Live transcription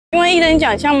因为一等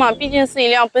奖项嘛，毕竟是一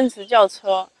辆奔驰轿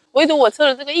车，唯独我抽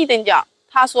了这个一等奖，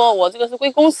他说我这个是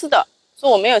归公司的，说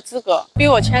我没有资格，逼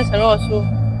我签承诺书，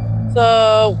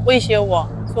这威胁我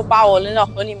说把我扔到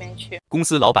河里面去。公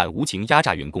司老板无情压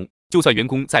榨员工，就算员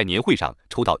工在年会上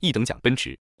抽到一等奖奔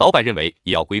驰，老板认为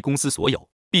也要归公司所有，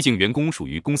毕竟员工属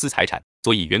于公司财产，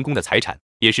所以员工的财产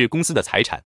也是公司的财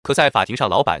产。可在法庭上，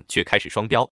老板却开始双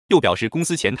标，又表示公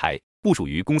司前台不属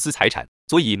于公司财产，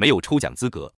所以没有抽奖资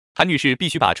格。韩女士必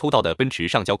须把抽到的奔驰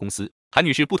上交公司，韩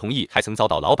女士不同意，还曾遭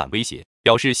到老板威胁，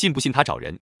表示信不信他找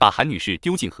人把韩女士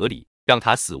丢进河里，让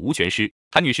她死无全尸。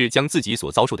韩女士将自己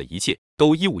所遭受的一切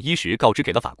都一五一十告知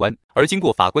给了法官，而经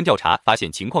过法官调查，发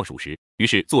现情况属实，于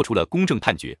是做出了公正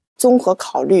判决。综合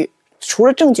考虑，除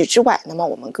了证据之外，那么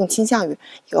我们更倾向于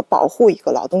一个保护一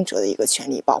个劳动者的一个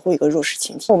权利，保护一个弱势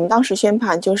群体。我们当时宣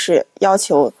判就是要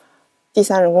求第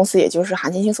三人公司，也就是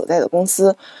韩先生所在的公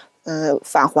司，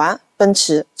返还奔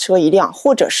驰车一辆，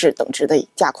或者是等值的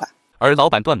价款。而老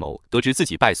板段某得知自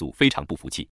己败诉，非常不服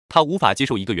气，他无法接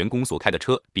受一个员工所开的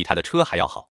车比他的车还要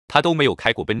好，他都没有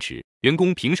开过奔驰，员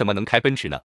工凭什么能开奔驰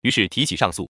呢？于是提起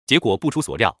上诉，结果不出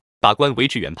所料，法官维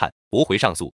持原判，驳回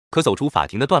上诉。可走出法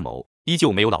庭的段某依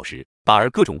旧没有老实，反而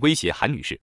各种威胁韩女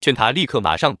士，劝她立刻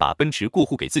马上把奔驰过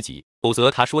户给自己，否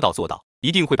则他说到做到，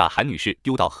一定会把韩女士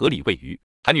丢到河里喂鱼。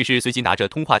韩女士随即拿着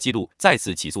通话记录再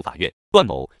次起诉法院，段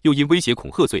某又因威胁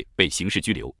恐吓罪被刑事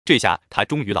拘留。这下她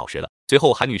终于老实了。随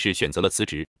后韩女士选择了辞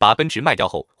职，把奔驰卖掉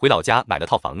后回老家买了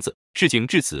套房子，事情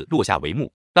至此落下帷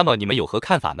幕。那么你们有何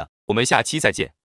看法呢？我们下期再见。